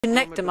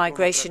connect the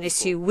migration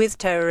issue with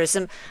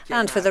terrorism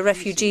and for the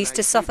refugees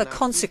to suffer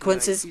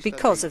consequences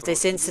because of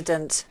this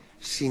incident.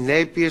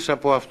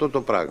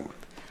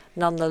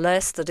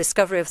 Nonetheless, the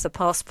discovery of the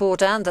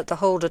passport and that the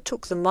holder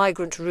took the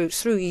migrant route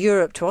through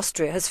Europe to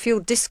Austria has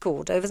fuelled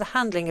discord over the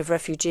handling of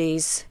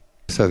refugees.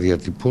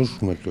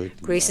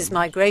 Greece's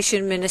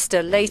migration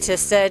minister later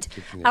said,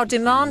 "Our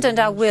demand and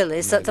our will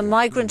is that the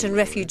migrant and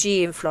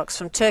refugee influx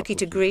from Turkey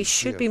to Greece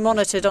should be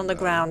monitored on the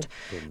ground,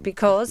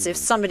 because if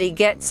somebody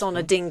gets on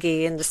a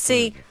dinghy in the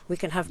sea, we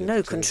can have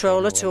no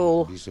control at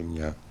all."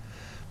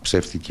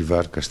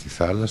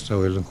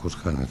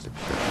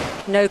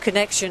 No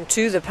connection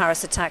to the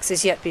Paris attacks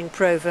has yet been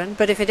proven,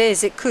 but if it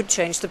is, it could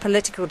change the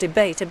political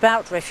debate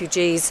about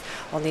refugees.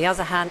 On the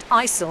other hand,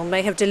 ISIL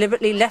may have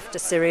deliberately left a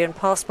Syrian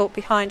passport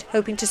behind,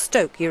 hoping to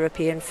stoke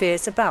European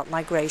fears about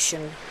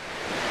migration.